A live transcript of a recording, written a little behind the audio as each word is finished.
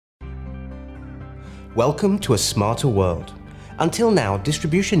Welcome to a smarter world. Until now,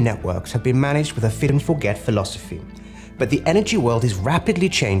 distribution networks have been managed with a fit-and-forget philosophy. But the energy world is rapidly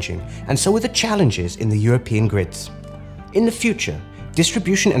changing, and so are the challenges in the European grids. In the future,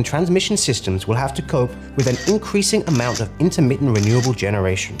 distribution and transmission systems will have to cope with an increasing amount of intermittent renewable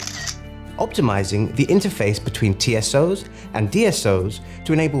generation. Optimizing the interface between TSOs and DSOs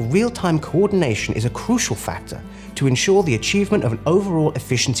to enable real-time coordination is a crucial factor to ensure the achievement of an overall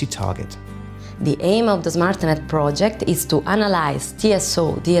efficiency target. The aim of the SmartNet project is to analyze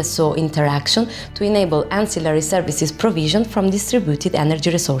TSO-DSO interaction to enable ancillary services provision from distributed energy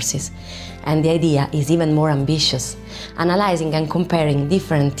resources. And the idea is even more ambitious, analyzing and comparing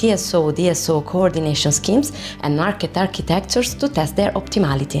different TSO-DSO coordination schemes and market architectures to test their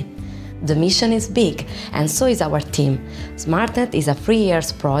optimality. The mission is big, and so is our team. SmartNet is a 3-year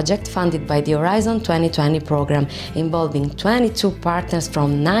project funded by the Horizon 2020 program, involving 22 partners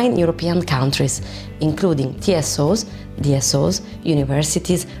from 9 European countries, including TSOs, DSOs,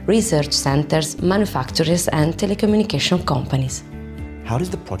 universities, research centers, manufacturers and telecommunication companies. How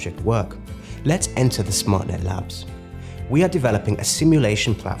does the project work? Let's enter the SmartNet labs. We are developing a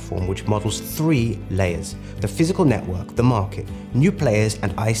simulation platform which models 3 layers: the physical network, the market, new players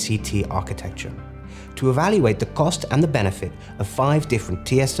and ICT architecture, to evaluate the cost and the benefit of 5 different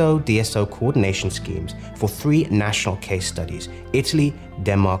TSO-DSO coordination schemes for 3 national case studies: Italy,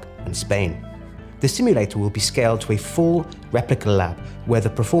 Denmark and Spain. The simulator will be scaled to a full replica lab where the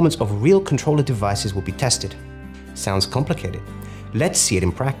performance of real controller devices will be tested. Sounds complicated? Let's see it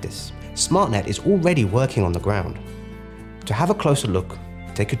in practice. SmartNet is already working on the ground. To have a closer look,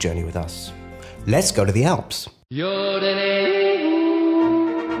 take a journey with us. Let's go to the Alps.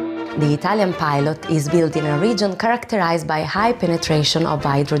 The Italian pilot is built in a region characterized by high penetration of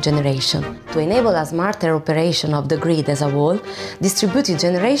hydro generation. To enable a smarter operation of the grid as a whole, distributed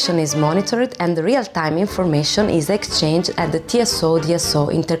generation is monitored and the real-time information is exchanged at the TSO-DSO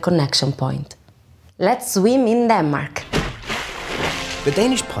interconnection point. Let's swim in Denmark. The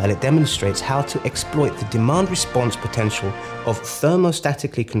Danish pilot demonstrates how to exploit the demand response potential of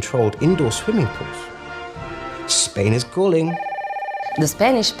thermostatically controlled indoor swimming pools. Spain is calling. The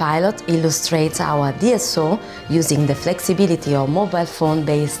Spanish pilot illustrates how a DSO, using the flexibility of mobile phone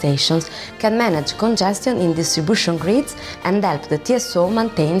base stations, can manage congestion in distribution grids and help the TSO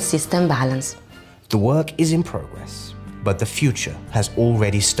maintain system balance. The work is in progress, but the future has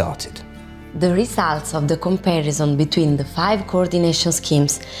already started. The results of the comparison between the 5 coordination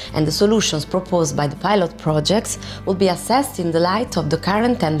schemes and the solutions proposed by the pilot projects will be assessed in the light of the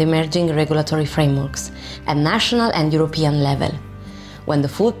current and emerging regulatory frameworks at national and European level. When the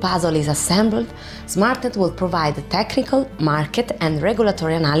full puzzle is assembled, SmartNet will provide a technical, market and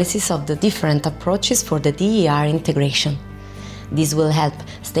regulatory analysis of the different approaches for the DER integration. This will help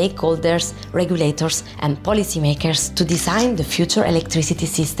stakeholders, regulators and policymakers to design the future electricity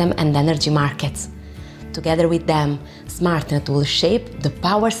system and energy markets. Together with them, SmartNet will shape the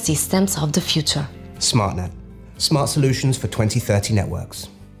power systems of the future. SmartNet. Smart solutions for 2030 networks.